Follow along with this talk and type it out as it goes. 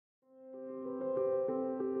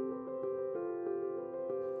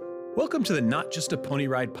Welcome to the Not Just a Pony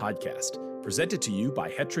Ride podcast, presented to you by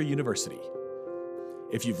Hetra University.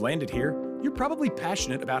 If you've landed here, you're probably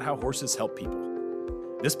passionate about how horses help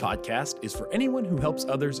people. This podcast is for anyone who helps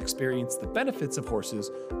others experience the benefits of horses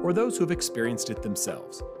or those who have experienced it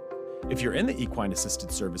themselves. If you're in the equine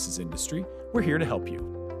assisted services industry, we're here to help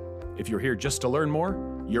you. If you're here just to learn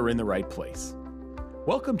more, you're in the right place.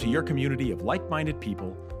 Welcome to your community of like-minded people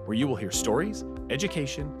where you will hear stories,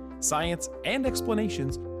 education, science, and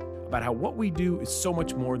explanations about how what we do is so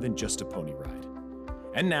much more than just a pony ride.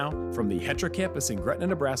 And now, from the Hetra campus in Gretna,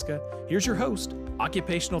 Nebraska, here's your host,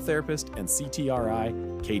 occupational therapist and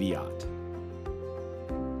CTRI, Katie Ott.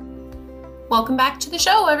 Welcome back to the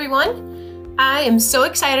show, everyone. I am so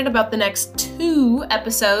excited about the next 2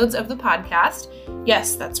 episodes of the podcast.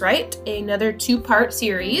 Yes, that's right, another 2-part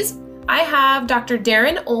series. I have Dr.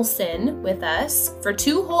 Darren Olson with us for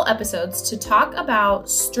 2 whole episodes to talk about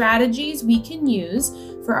strategies we can use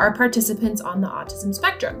for our participants on the autism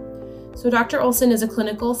spectrum. So Dr. Olson is a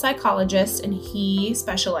clinical psychologist and he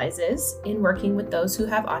specializes in working with those who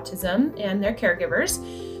have autism and their caregivers.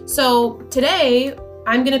 So today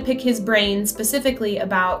I'm going to pick his brain specifically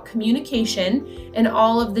about communication and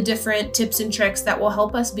all of the different tips and tricks that will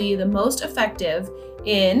help us be the most effective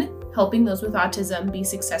in helping those with autism be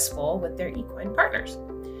successful with their equine partners.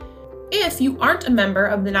 If you aren't a member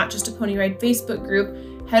of the Not Just a Pony Ride Facebook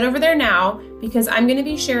group, head over there now because I'm going to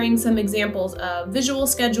be sharing some examples of visual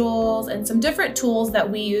schedules and some different tools that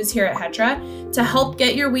we use here at Hetra to help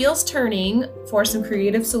get your wheels turning for some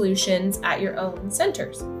creative solutions at your own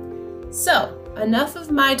centers. So, enough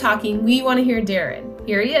of my talking. We want to hear Darren.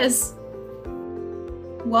 Here he is.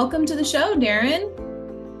 Welcome to the show, Darren.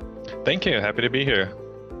 Thank you. Happy to be here.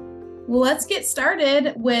 Well, let's get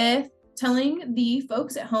started with telling the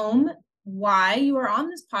folks at home why you are on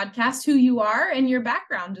this podcast, who you are, and your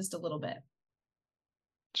background just a little bit.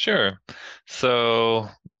 Sure. So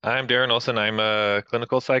I'm Darren Olson. I'm a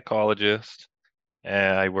clinical psychologist.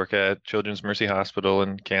 And I work at Children's Mercy Hospital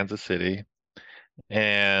in Kansas City.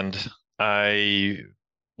 And I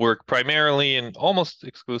work primarily and almost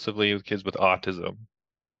exclusively with kids with autism.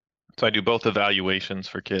 So I do both evaluations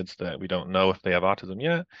for kids that we don't know if they have autism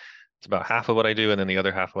yet. It's about half of what I do. And then the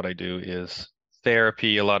other half of what I do is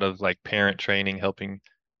therapy, a lot of like parent training, helping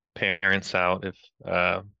parents out if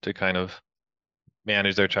to kind of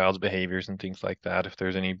manage their child's behaviors and things like that if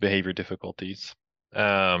there's any behavior difficulties.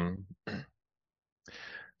 So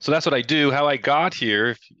that's what I do. How I got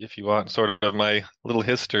here, if you want sort of my little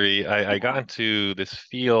history, I got into this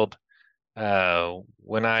field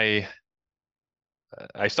when I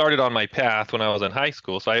started on my path when I was in high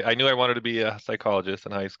school. So I knew I wanted to be a psychologist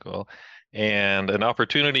in high school, and an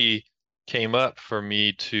opportunity came up for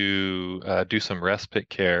me to do some respite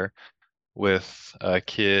care with a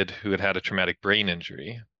kid who had a traumatic brain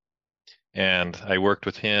injury. And I worked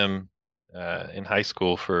with him in high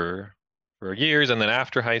school for years, and then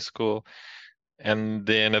after high school. And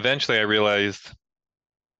then eventually I realized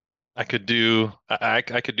I could do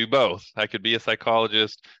both. I could be a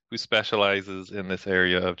psychologist who specializes in this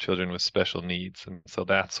area of children with special needs. And so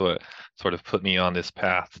that's what sort of put me on this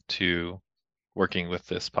path to working with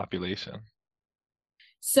this population.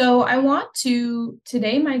 So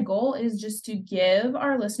today my goal is just to give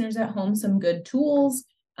our listeners at home some good tools,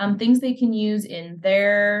 things they can use in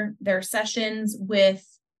their sessions with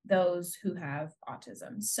those who have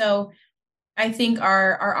autism. So I think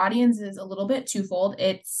our audience is a little bit twofold.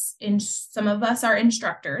 Some of us are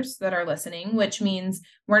instructors that are listening, which means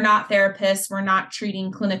we're not therapists, we're not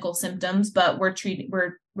treating clinical symptoms, but we're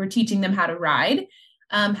teaching them how to ride.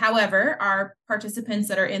 However, our participants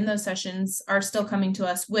that are in those sessions are still coming to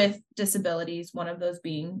us with disabilities, one of those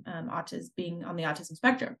being being on the autism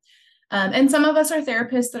spectrum. And some of us are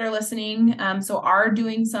therapists that are listening, so are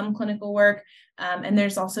doing some clinical work. And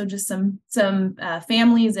there's also just some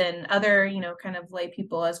families and other, kind of lay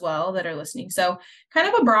people as well that are listening. So kind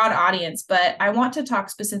of a broad audience, but I want to talk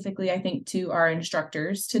specifically, I think, to our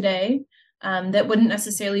instructors today that wouldn't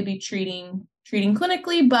necessarily be treating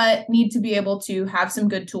clinically, but need to be able to have some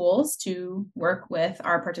good tools to work with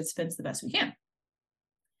our participants the best we can.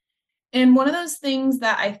 And one of those things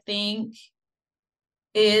that I think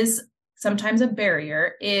is sometimes a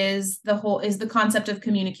barrier is the concept of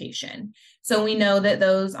communication. So we know that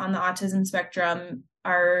those on the autism spectrum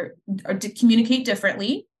are to communicate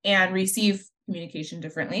differently and receive communication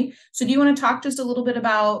differently. So do you want to talk just a little bit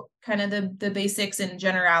about kind of the basics and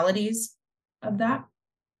generalities of that?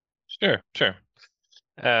 Sure.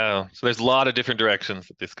 So there's a lot of different directions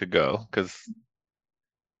that this could go because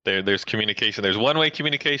there's communication. There's one-way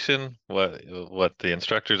communication, what the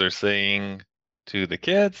instructors are saying to the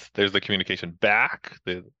kids. There's the communication back,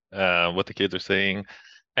 what the kids are saying.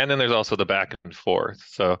 And then there's also the back and forth.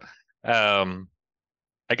 So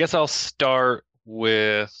I guess I'll start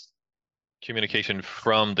with communication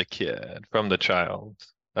from the kid, from the child.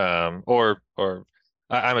 I'm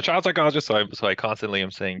a child psychologist, so I constantly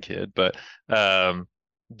am saying kid, but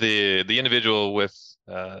the individual with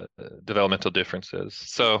developmental differences.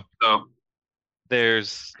 So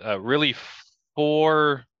there's really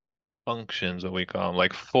four functions, what we call them,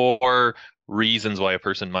 like four reasons why a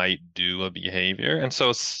person might do a behavior. And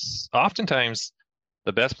so oftentimes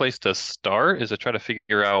the best place to start is to try to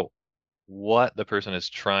figure out what the person is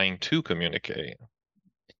trying to communicate.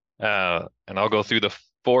 And I'll go through the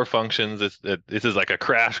four functions. This is like a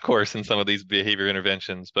crash course in some of these behavior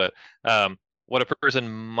interventions, but what a person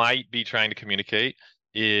might be trying to communicate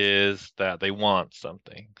is that they want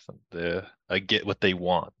something, a get what they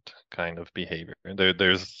want kind of behavior.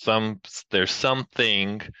 There's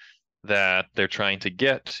something that they're trying to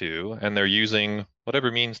get to, and they're using whatever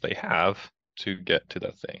means they have to get to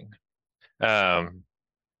the thing.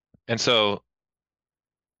 And so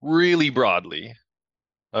really broadly,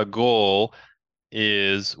 a goal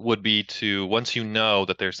would be to, once you know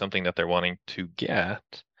that there's something that they're wanting to get,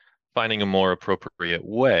 finding a more appropriate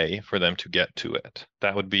way for them to get to it.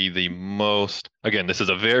 That would be the most, again, this is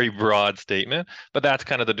a very broad statement, but that's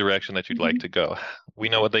kind of the direction that you'd like to go. We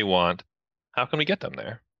know what they want. How can we get them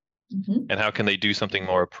there? And how can they do something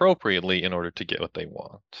more appropriately in order to get what they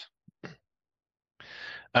want?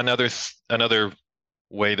 Another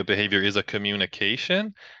way the behavior is a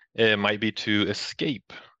communication, it might be to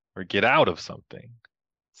escape or get out of something.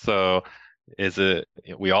 So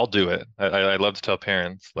we all do it. I love to tell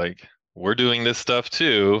parents, like, we're doing this stuff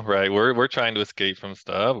too, right? We're trying to escape from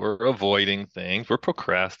stuff. We're avoiding things. We're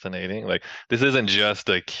procrastinating. Like, this isn't just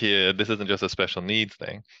a kid. This isn't just a special needs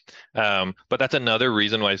thing. But that's another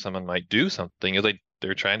reason why someone might do something, is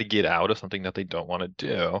they're trying to get out of something that they don't want to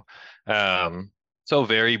do. So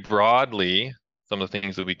very broadly, some of the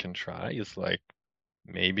things that we can try is like,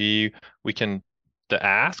 maybe we can, the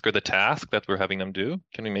ask or the task that we're having them do,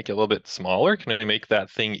 can we make it a little bit smaller? Can we make that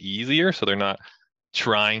thing easier so they're not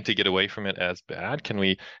trying to get away from it as bad? Can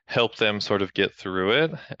we help them sort of get through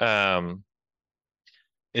it?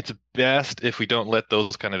 It's best if we don't let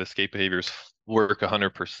those kind of escape behaviors work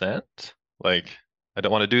 100%. Like, I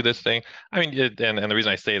don't want to do this thing. I mean, and the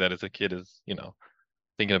reason I say that is a kid is,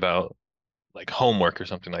 thinking about like homework or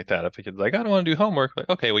something like that. If a kid's like, I don't want to do homework, like,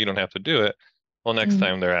 okay, well, you don't have to do it. Well, next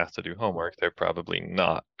time they're asked to do homework, they're probably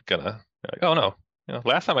not gonna, like, oh no,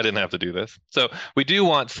 last time I didn't have to do this. So we do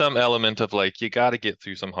want some element of like, you got to get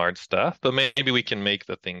through some hard stuff, but maybe we can make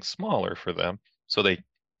the thing smaller for them so they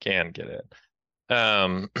can get it.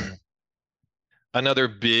 Another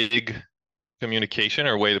big communication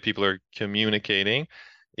or way that people are communicating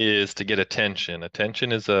is to get attention.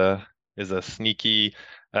 Attention is a sneaky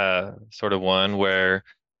sort of one where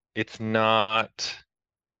it's not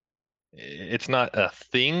a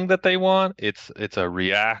thing that they want. It's a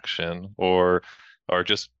reaction or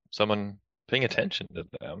just someone paying attention to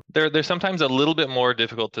them. They're sometimes a little bit more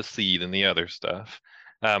difficult to see than the other stuff.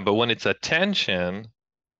 But when it's attention,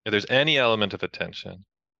 if there's any element of attention,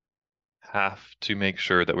 have to make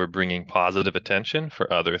sure that we're bringing positive attention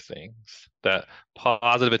for other things. That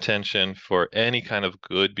positive attention for any kind of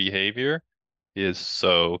good behavior is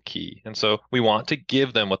so key. And so we want to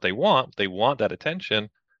give them what they want. They want that attention.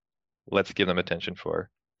 Let's give them attention for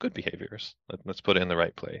good behaviors. Let's put it in the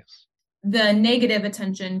right place. The negative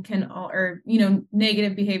attention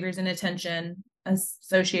negative behaviors and attention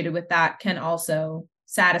associated with that can also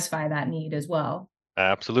satisfy that need as well.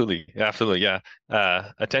 Absolutely. Absolutely. Yeah.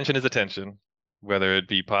 Attention is attention, whether it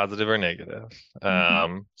be positive or negative.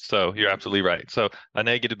 So you're absolutely right. So a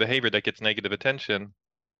negative behavior that gets negative attention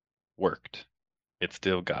worked. It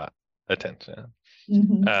still got attention.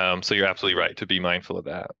 So you're absolutely right to be mindful of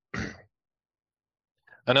that.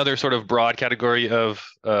 Another sort of broad category of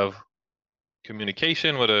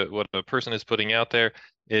communication, what a person is putting out there,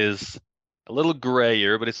 is a little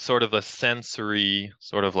grayer, but it's sort of a sensory,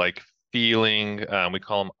 sort of like feeling. We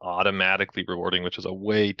call them automatically rewarding, which is a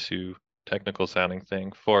way too technical sounding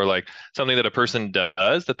thing for like something that a person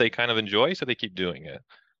does that they kind of enjoy, so they keep doing it.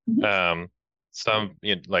 Some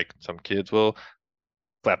kids will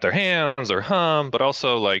clap their hands or hum, but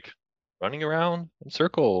also like running around in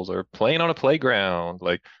circles or playing on a playground.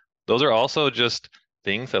 Like, those are also just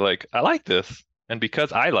things that, like, I like this, and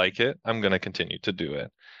because I like it, I'm going to continue to do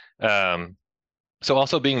it. So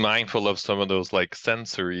also being mindful of some of those like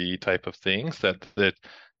sensory type of things that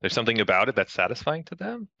there's something about it that's satisfying to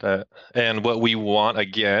them. And what we want,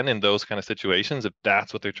 again, in those kind of situations, if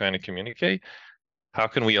that's what they're trying to communicate, how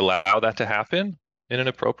can we allow that to happen in an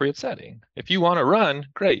appropriate setting. If you want to run,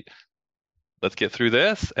 great. Let's get through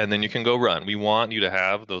this and then you can go run. We want you to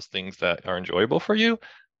have those things that are enjoyable for you.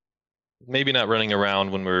 Maybe not running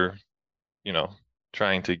around when we're, you know,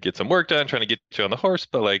 trying to get some work done, trying to get you on the horse,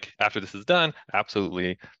 but like after this is done,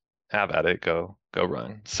 absolutely have at it, go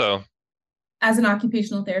run. So as an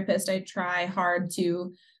occupational therapist, I try hard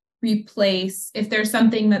to replace, if there's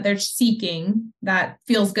something that they're seeking that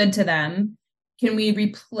feels good to them, can we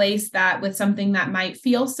replace that with something that might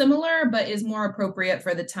feel similar but is more appropriate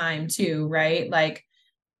for the time too, right? Like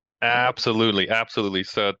absolutely, absolutely.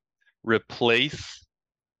 So replace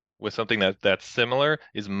with something that's similar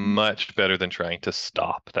is much better than trying to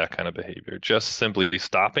stop that kind of behavior. Just simply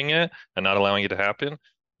stopping it and not allowing it to happen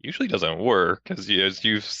usually doesn't work, as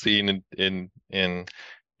you've seen in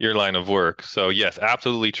your line of work. So yes,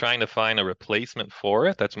 absolutely trying to find a replacement for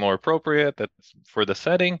it that's more appropriate, that's for the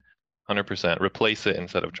setting, 100%. Replace it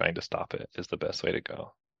instead of trying to stop it is the best way to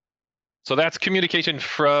go. So that's communication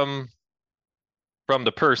from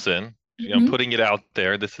the person, putting it out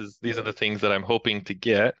there. These are the things that I'm hoping to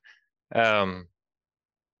get. So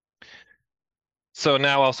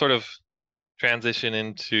now I'll sort of transition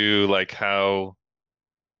into like how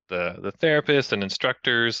the therapists and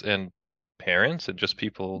instructors and parents and just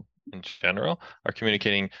people in general are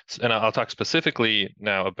communicating. And I'll talk specifically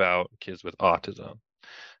now about kids with autism.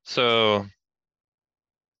 So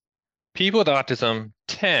people with autism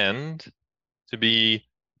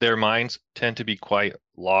their minds tend to be quite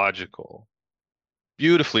logical,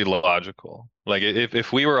 beautifully logical. Like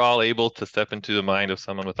if we were all able to step into the mind of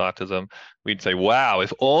someone with autism, we'd say, wow,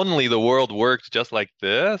 if only the world worked just like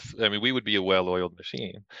this, I mean, we would be a well-oiled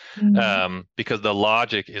machine. Because the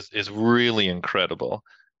logic is really incredible.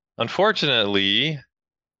 Unfortunately,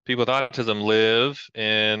 people with autism live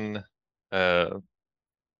in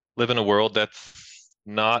a world that's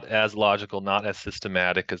not as logical, not as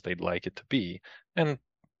systematic as they'd like it to be. And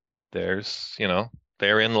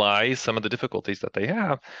therein lies some of the difficulties that they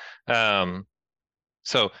have.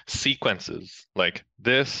 So sequences, like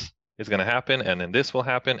this is going to happen, and then this will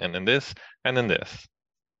happen, and then this, and then this.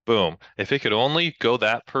 Boom. If it could only go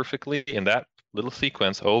that perfectly in that little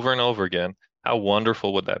sequence over and over again, how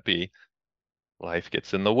wonderful would that be? Life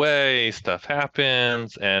gets in the way, stuff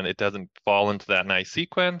happens, and it doesn't fall into that nice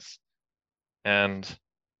sequence. And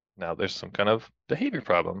now there's some kind of behavior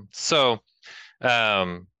problem. So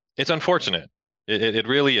it's unfortunate. It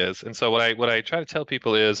really is. And so what I try to tell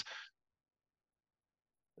people is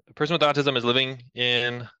a person with autism is living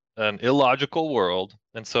in an illogical world.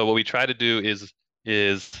 And so what we try to do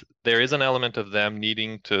is there is an element of them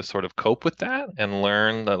needing to sort of cope with that and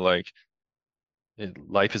learn that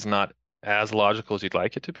life is not as logical as you'd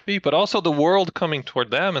like it to be, but also the world coming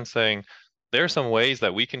toward them and saying, there are some ways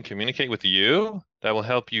that we can communicate with you that will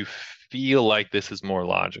help you feel like this is more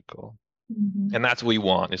logical. And that's what we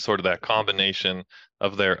want, is sort of that combination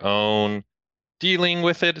of their own dealing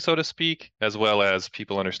with it, so to speak, as well as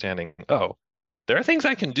people understanding, oh, there are things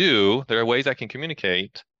I can do, there are ways I can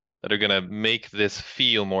communicate that are going to make this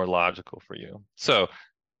feel more logical for you. So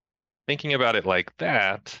thinking about it like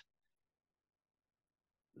that,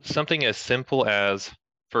 something as simple as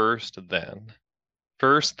first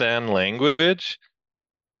then language,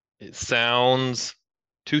 it sounds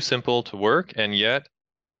too simple to work, and yet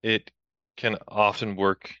it can often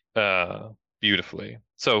work beautifully.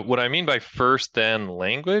 So what I mean by first then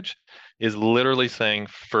language is literally saying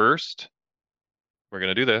first, we're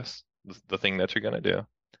going to do this, the thing that you're going to do,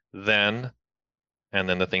 then, and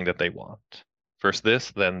then the thing that they want. First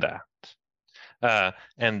this, then that.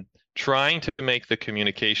 And trying to make the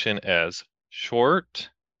communication as short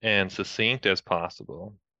and succinct as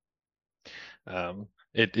possible.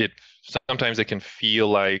 Sometimes it can feel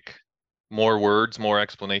like more words, more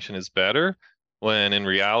explanation is better, when in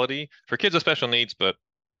reality, for kids with special needs, but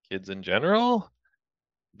kids in general,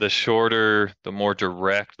 the shorter, the more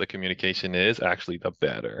direct the communication is, actually the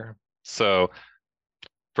better. So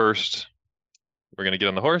first, we're going to get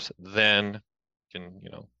on the horse, then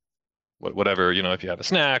whatever, if you have a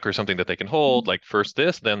snack or something that they can hold, like first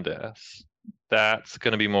this, then this. That's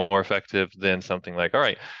going to be more effective than something like, all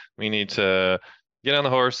right, we need to get on the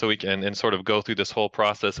horse so we can, and sort of go through this whole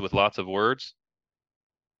process with lots of words.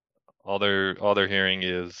 All they're hearing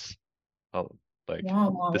is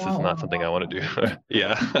this is not something I want to do.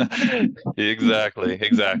 Yeah,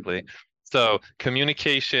 exactly. So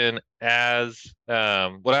communication as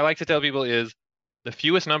what I like to tell people is the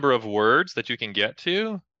fewest number of words that you can get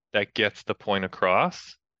to that gets the point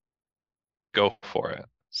across, go for it.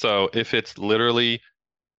 So if it's literally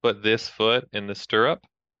put this foot in the stirrup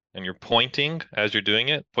and you're pointing as you're doing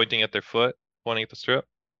it, pointing at their foot, pointing at the stirrup,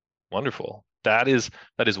 wonderful. That is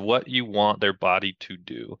what you want their body to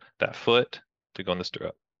do. That foot to go in the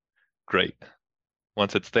stirrup. Great.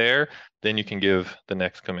 Once it's there, then you can give the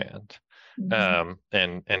next command. And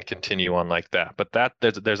continue on like that. But that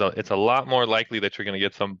it's a lot more likely that you're going to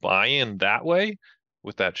get some buy-in that way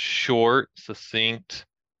with that short, succinct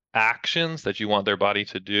actions that you want their body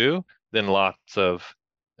to do than lots of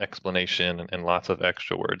explanation and lots of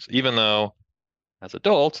extra words. Even though as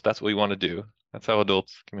adults, that's what we want to do. That's how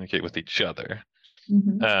adults communicate with each other.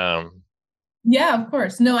 Yeah, of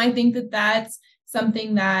course. No, I think that that's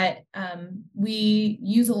something that we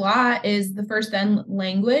use a lot is the first then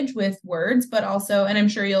language with words, but also, and I'm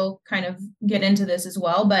sure you'll kind of get into this as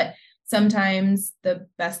well, but sometimes the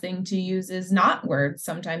best thing to use is not words.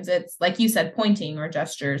 Sometimes it's, like you said, pointing or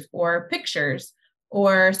gestures or pictures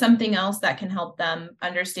or something else that can help them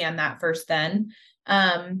understand that first then.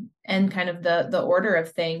 And kind of the order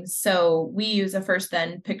of things. So we use a first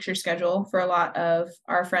then picture schedule for a lot of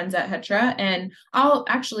our friends at Hetra. And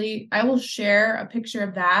I will share a picture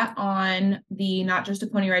of that on the Not Just a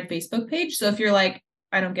Pony Ride Facebook page. So if you're like,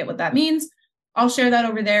 I don't get what that means, I'll share that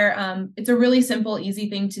over there. It's a really simple, easy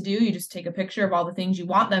thing to do. You just take a picture of all the things you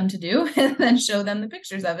want them to do and then show them the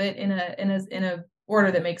pictures of it in a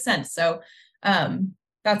order that makes sense. So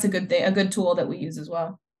that's a good thing, a good tool that we use as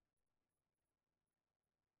well.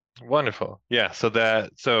 Wonderful. Yeah.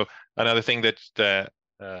 So another thing that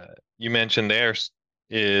you mentioned there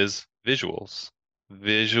is visuals.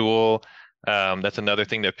 That's another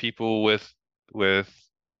thing that people with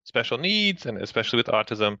special needs and especially with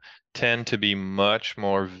autism tend to be much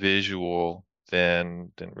more visual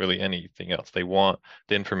than really anything else. They want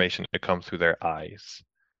the information to come through their eyes.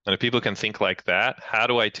 And if people can think like that, how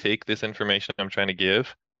do I take this information I'm trying to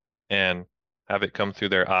give and have it come through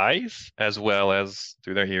their eyes as well as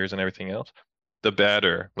through their ears and everything else, the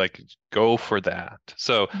better. Like, go for that.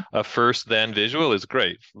 So a first then visual is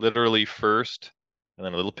great. Literally first, and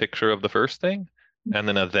then a little picture of the first thing, and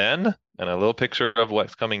then a then, and a little picture of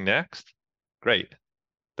what's coming next. Great.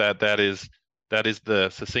 That is the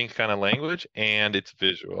succinct kind of language, and it's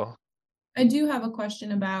visual. I do have a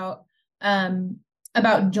question about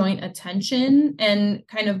joint attention and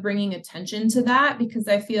kind of bringing attention to that, because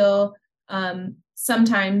I feel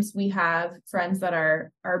sometimes we have friends that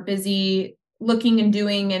are busy looking and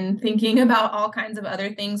doing and thinking about all kinds of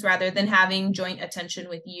other things rather than having joint attention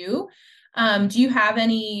with you. Do you have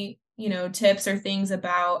any, tips or things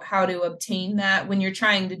about how to obtain that when you're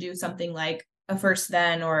trying to do something like a first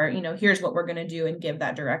then, or, here's what we're going to do and give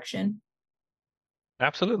that direction?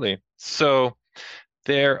 Absolutely. So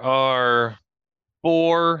there are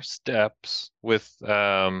 4 steps with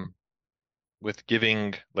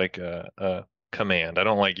giving like a command. I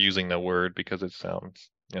don't like using the word because it sounds,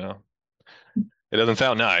 it doesn't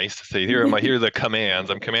sound nice to say, here are the commands.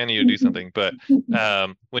 I'm commanding you to do something. But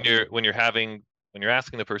when you're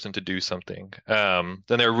asking the person to do something, then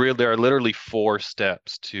there are literally 4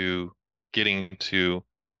 steps to getting to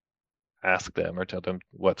ask them or tell them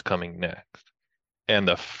what's coming next. And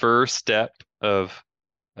the first step of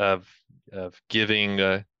giving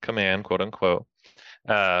a command, quote unquote,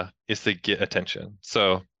 is to get attention.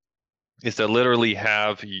 So is to literally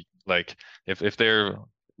have, like, if they're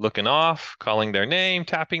looking off, calling their name,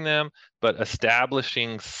 tapping them, but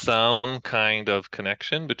establishing some kind of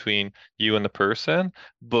connection between you and the person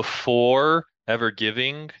before ever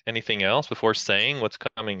giving anything else, before saying what's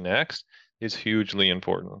coming next, is hugely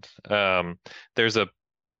important. There's a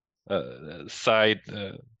side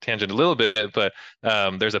tangent a little bit, but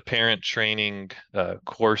there's a parent training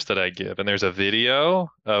course that I give, and there's a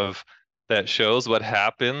video that shows what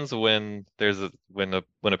happens when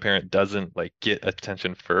a parent doesn't like get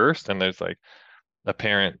attention first, and there's like a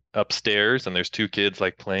parent upstairs and there's 2 kids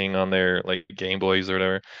like playing on their like Game Boys or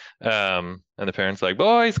whatever, and the parent's like,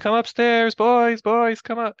 boys come upstairs, boys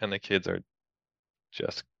come up, and the kids are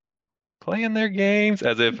just playing their games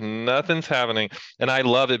as if nothing's happening. And I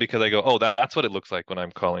love it because I go, oh, that's what it looks like when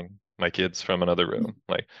I'm calling my kids from another room.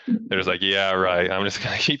 Like, they're just like, yeah, right, I'm just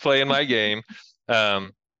gonna keep playing my game.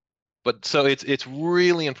 But so it's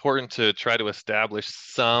really important to try to establish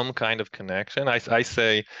some kind of connection. I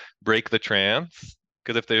say break the trance,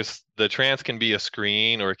 because if the trance can be a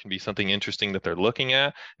screen or it can be something interesting that they're looking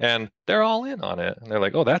at and they're all in on it and they're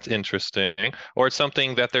like, oh, that's interesting, or it's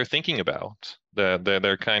something that they're thinking about, that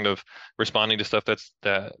they're kind of responding to stuff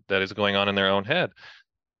that is going on in their own head.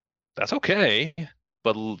 That's okay,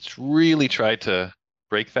 but let's really try to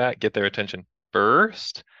break that, get their attention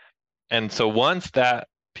first. And so once that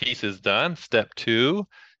piece is done, step 2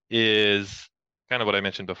 is kind of what I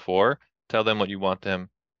mentioned before. Tell them what you want them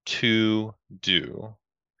to do,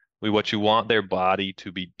 what you want their body to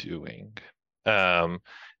be doing.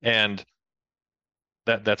 And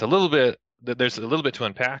that's a little bit, there's a little bit to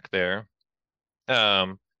unpack there.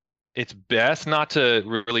 It's best not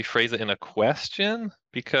to really phrase it in a question,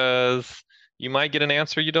 because you might get an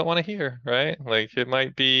answer you don't want to hear, right? Like it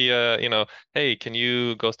might be, hey, can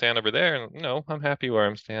you go stand over there? And no, I'm happy where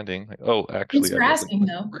I'm standing. Like, oh, Thanks actually, I for wasn't asking,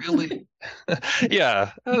 though. really.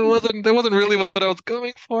 Yeah, that wasn't really what I was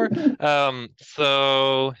going for.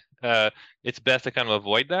 So it's best to kind of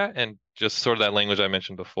avoid that and just sort of that language I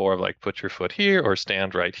mentioned before of like put your foot here or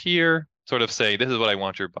stand right here. Sort of say, this is what I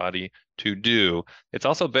want your body to do. It's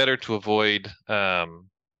also better to avoid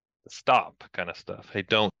stop kind of stuff. Hey,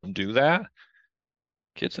 don't do that.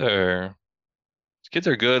 Kids are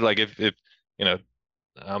good. Like if you know,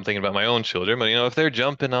 I'm thinking about my own children, but if they're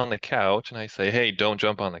jumping on the couch and I say, hey, don't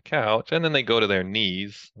jump on the couch, and then they go to their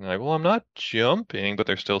knees and they're like, well, I'm not jumping, but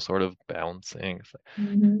they're still sort of bouncing. It's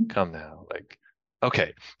like, come now, like,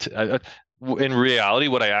 okay. In reality,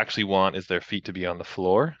 what I actually want is their feet to be on the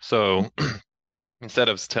floor. So instead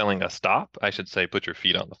of telling us stop, I should say, put your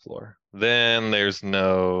feet on the floor. Then there's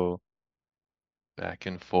no back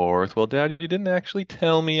and forth. Well, Dad, you didn't actually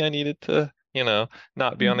tell me I needed to,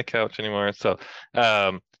 not be on the couch anymore. So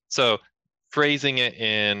phrasing it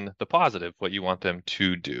in the positive, what you want them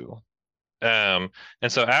to do. And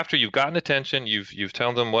so after you've gotten attention, you've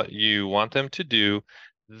told them what you want them to do,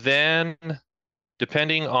 then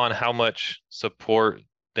depending on how much support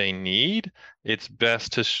they need, it's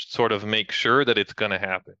best to sort of make sure that it's going to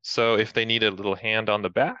happen. So if they need a little hand on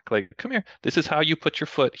the back, like, come here, this is how you put your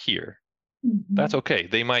foot here. That's okay.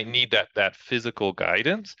 They might need that physical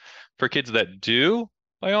guidance. For kids that do,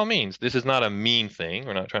 by all means, this is not a mean thing.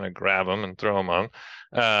 We're not trying to grab them and throw them on.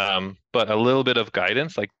 But a little bit of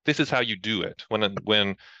guidance, like this is how you do it.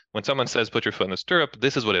 When someone says put your foot in the stirrup,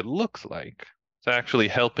 this is what it looks like. It's actually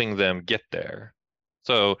helping them get there.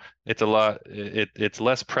 So it's it's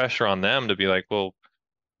less pressure on them to be like, well,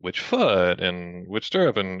 which foot and which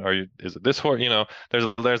stirrup and is it this horse?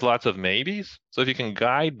 There's lots of maybes. So if you can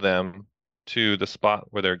guide them to the spot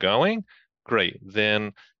where they're going, great.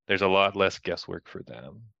 Then there's a lot less guesswork for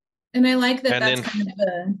them. And I like that that's kind of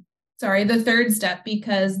the third step,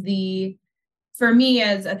 because for me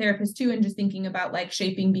as a therapist too, and just thinking about like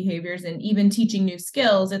shaping behaviors and even teaching new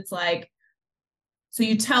skills, it's like, so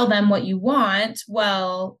you tell them what you want,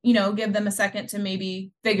 well, give them a second to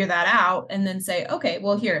maybe figure that out and then say, okay,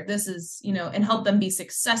 well, here, this is, and help them be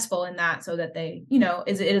successful in that so that they,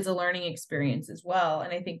 it is a learning experience as well.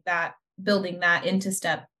 And I think that building that into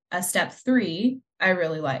step 3, I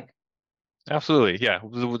really like. Absolutely. Yeah.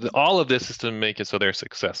 All of this is to make it so they're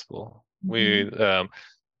successful.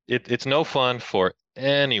 It's no fun for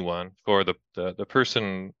anyone, for the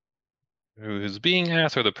person who's being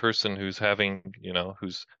asked or the person who's having,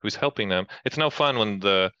 who's helping them. It's no fun when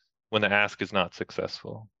the ask is not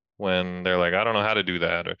successful, when they're like, I don't know how to do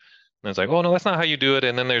that. And it's like, oh no, that's not how you do it.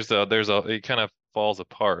 And then it kind of falls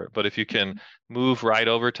apart. But if you can move right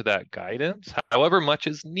over to that guidance, however much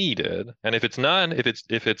is needed, and if it's none, if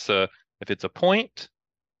it's a point,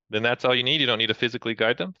 then that's all you need. You don't need to physically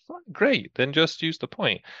guide them. Great. Then just use the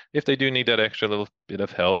point. If they do need that extra little bit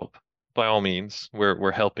of help, by all means,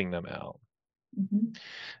 we're helping them out.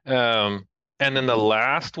 And then the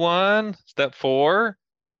last one, step 4,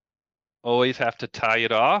 always have to tie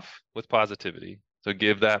it off with positivity. So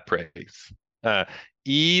give that praise.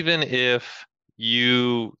 Even if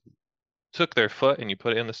you took their foot and you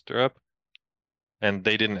put it in the stirrup and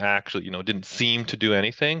they didn't actually, didn't seem to do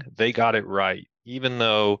anything, they got it right. Even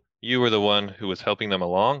though you were the one who was helping them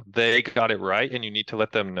along, they got it right, and you need to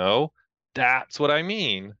let them know that's what I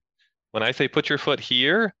mean. When I say put your foot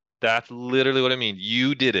here, that's literally what I mean.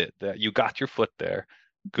 You did it. That you got your foot there.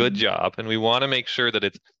 Good job. And we want to make sure that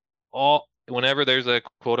it's all, whenever there's a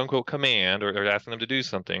quote unquote command or asking them to do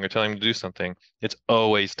something or telling them to do something, it's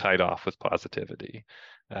always tied off with positivity.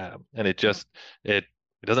 And it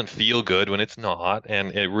doesn't feel good when it's not.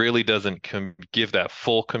 And it really doesn't give that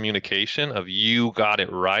full communication of you got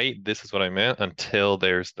it right. This is what I meant, until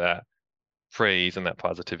there's that phrase and that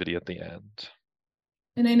positivity at the end.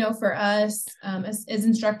 And I know for us, as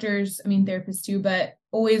instructors, therapists too, but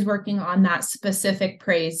always working on that specific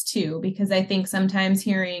praise too, because I think sometimes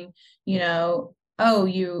hearing,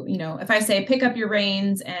 if I say pick up your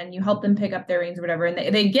reins and you help them pick up their reins or whatever,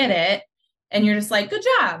 and they get it, and you're just like, good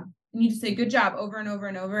job. And you just say good job over and over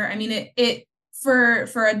and over. It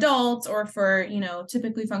for adults or for,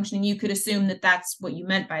 typically functioning, you could assume that that's what you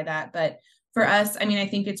meant by that. But for us, I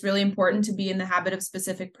think it's really important to be in the habit of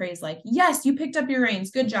specific praise, like, yes, you picked up your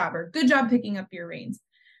reins, good job, or good job picking up your reins.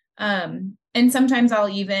 And sometimes I'll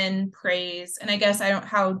even praise, and I guess I don't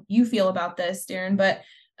how you feel about this, Darren, but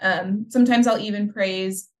Sometimes I'll even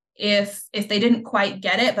praise if they didn't quite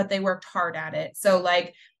get it, but they worked hard at it. So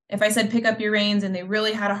like if I said pick up your reins and they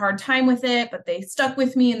really had a hard time with it, but they stuck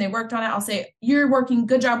with me and they worked on it, I'll say,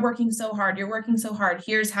 good job working so hard. You're working so hard.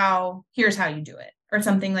 Here's how you do it, or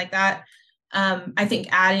something like that. I think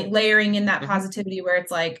layering in that positivity where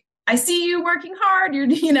it's like, I see you working hard.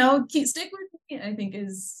 Stick with me, I think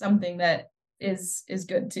is something that is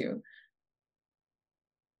good too.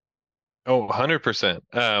 Oh,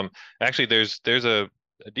 100%. Actually, there's a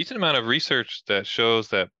decent amount of research that shows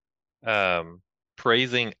that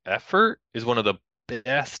praising effort is one of the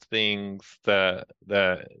best things that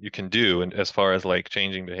you can do, and as far as like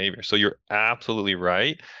changing behavior. So you're absolutely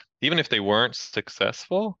right. Even if they weren't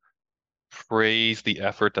successful, praise the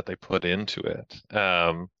effort that they put into it.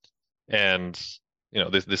 And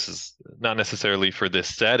this is not necessarily for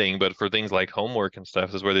this setting, but for things like homework and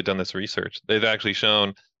stuff is where they've done this research. They've actually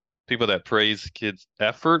shown people that praise kids'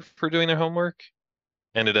 effort for doing their homework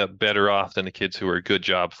ended up better off than the kids who were a good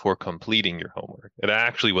job for completing your homework. It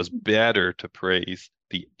actually was better to praise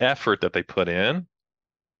the effort that they put in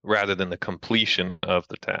rather than the completion of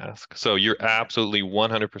the task. So you're absolutely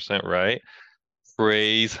 100% right.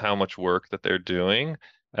 Praise how much work that they're doing.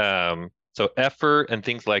 So effort and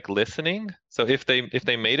things like listening. So if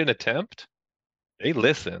they made an attempt, they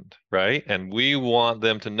listened, right? And we want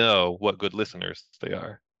them to know what good listeners they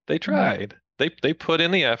are. They tried. They put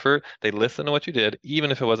in the effort. They listened to what you did,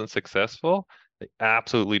 even if it wasn't successful. They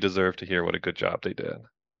absolutely deserve to hear what a good job they did.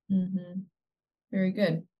 Very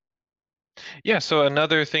good. Yeah. So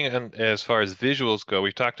another thing, as far as visuals go,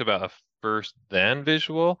 we talked about a first then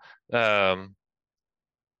visual.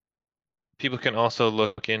 People can also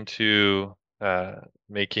look into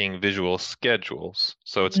making visual schedules.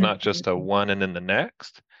 So it's not just a one and then the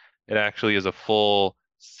next. It actually is a full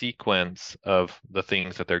sequence of the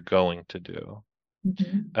things that they're going to do.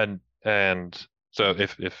 And so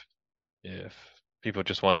if people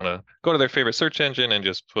just want to go to their favorite search engine and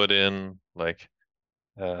just put in like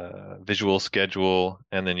visual schedule,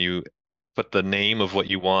 and then you put the name of what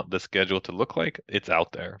you want the schedule to look like, it's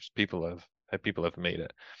out there. People have made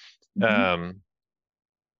it. A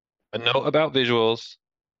note about visuals,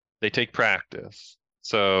 they take practice.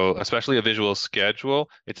 So especially a visual schedule,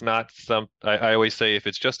 it's not I always say if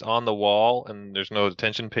it's just on the wall and there's no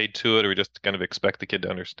attention paid to it, or we just kind of expect the kid to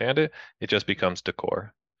understand it, it just becomes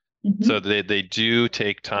decor. So they do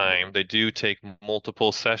take time. They do take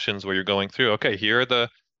multiple sessions where you're going through, okay, here are the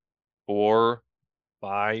 4,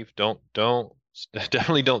 5,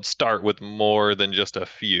 definitely don't start with more than just a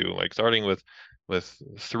few. Like starting with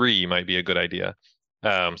 3 might be a good idea.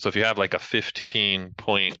 So if you have like a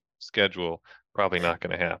 15-point schedule, probably not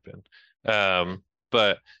going to happen.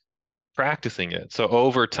 But practicing it. So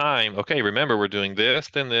over time, okay, remember we're doing this,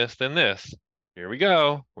 then this, then this. Here we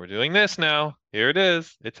go. We're doing this now. Here it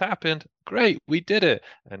is. It's happened. Great, we did it.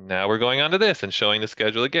 And now we're going on to this and showing the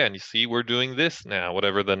schedule again. You see, we're doing this now,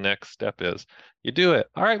 whatever the next step is. You do it.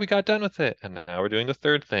 All right, we got done with it. And now we're doing the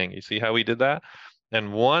third thing. You see how we did that?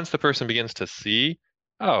 And once the person begins to see,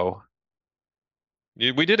 oh,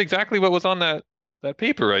 we did exactly what was on that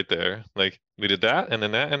paper right there. Like we did that and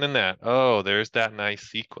then that and then that. Oh, there's that nice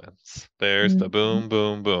sequence. There's the boom,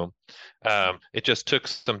 boom, boom. It just took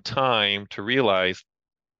some time to realize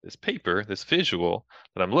this paper, this visual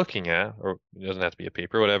that I'm looking at, or it doesn't have to be a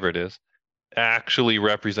paper, whatever it is, actually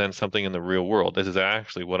represents something in the real world. This is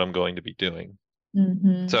actually what I'm going to be doing.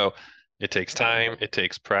 So it takes time, it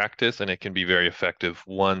takes practice, and it can be very effective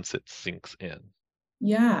once it sinks in.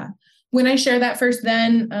 Yeah. When I share that first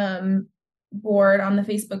then board on the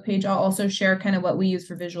Facebook page, I'll also share kind of what we use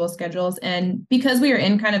for visual schedules. And because we are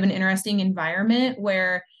in kind of an interesting environment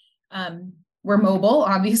where we're mobile,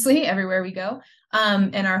 obviously, everywhere we go,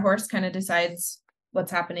 and our horse kind of decides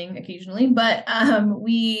what's happening occasionally. But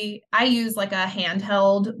I use like a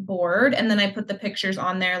handheld board, and then I put the pictures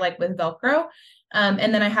on there like with Velcro.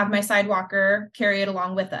 And then I have my sidewalker carry it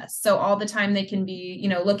along with us. So all the time they can be,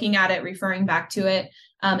 looking at it, referring back to it.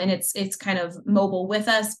 And it's kind of mobile with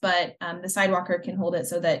us, but the sidewalker can hold it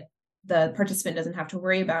so that the participant doesn't have to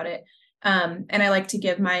worry about it. And I like to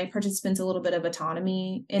give my participants a little bit of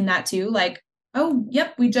autonomy in that too. Like, oh,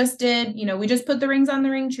 yep, we just put the rings on the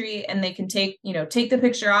ring tree, and they can take the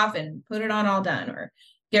picture off and put it on all done, or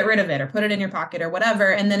get rid of it, or put it in your pocket or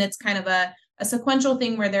whatever. And then it's kind of a sequential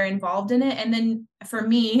thing where they're involved in it. And then for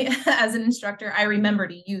me as an instructor, I remember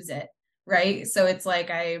to use it. Right. So it's like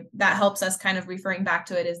that helps us kind of referring back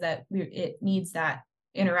to it, is that it needs that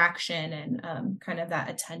interaction and kind of that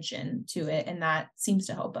attention to it. And that seems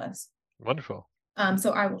to help us. Wonderful.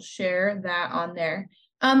 So I will share that on there.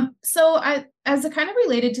 As a kind of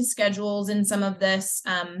related to schedules and some of this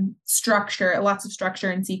structure, lots of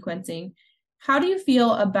structure and sequencing, how do you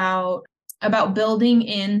feel about building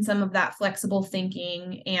in some of that flexible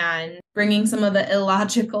thinking and bringing some of the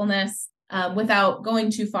illogicalness without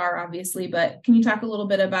going too far, obviously, but can you talk a little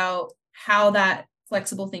bit about how that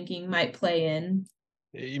flexible thinking might play in?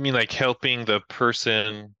 You mean like helping the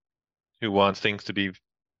person who wants things to be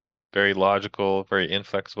very logical, very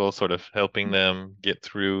inflexible, sort of helping them get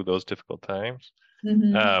through those difficult times,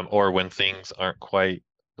 or when things aren't quite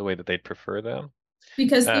the way that they'd prefer them?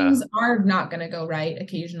 Because things are not going to go right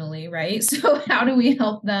occasionally, right? So how do we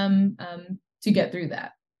help them to get through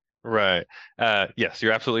that? Right. Yes,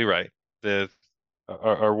 you're absolutely right.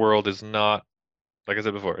 Our world is not, like I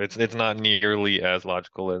said before, it's not nearly as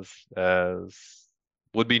logical as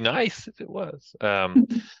would be nice if it was.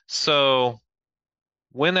 So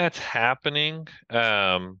when that's happening,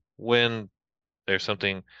 when there's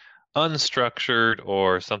something unstructured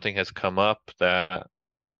or something has come up that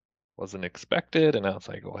wasn't expected, and now it's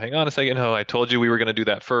like, oh, hang on a second, no, I told you we were going to do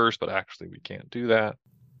that first, but actually we can't do that.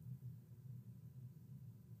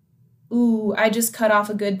 Ooh, I just cut off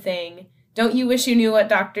a good thing. Don't you wish you knew what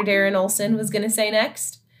Dr. Darren Olson was going to say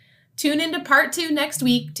next? Tune into part 2 next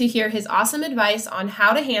week to hear his awesome advice on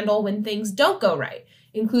how to handle when things don't go right,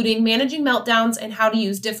 including managing meltdowns and how to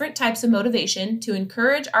use different types of motivation to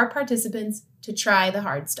encourage our participants to try the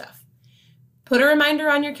hard stuff. Put a reminder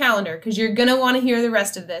on your calendar because you're going to want to hear the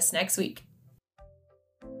rest of this next week.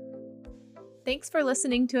 Thanks for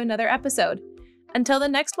listening to another episode. Until the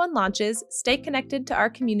next one launches, stay connected to our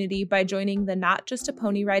community by joining the Not Just a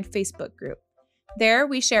Pony Ride Facebook group. There,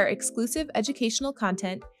 we share exclusive educational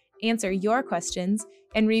content, answer your questions,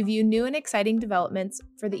 and review new and exciting developments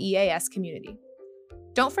for the EAS community.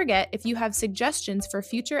 Don't forget, if you have suggestions for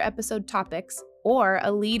future episode topics or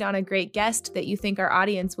a lead on a great guest that you think our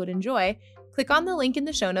audience would enjoy, click on the link in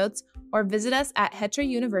the show notes or visit us at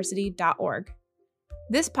hetrauniversity.org.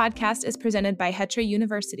 This podcast is presented by Hetra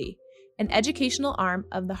University, an educational arm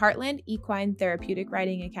of the Heartland Equine Therapeutic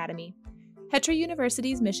Riding Academy. Hetra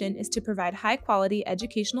University's mission is to provide high-quality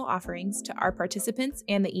educational offerings to our participants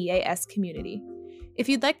and the EAS community. If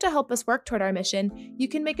you'd like to help us work toward our mission, you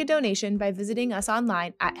can make a donation by visiting us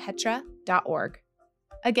online at hetra.org.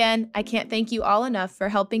 Again, I can't thank you all enough for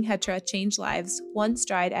helping Hetra change lives one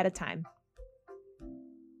stride at a time.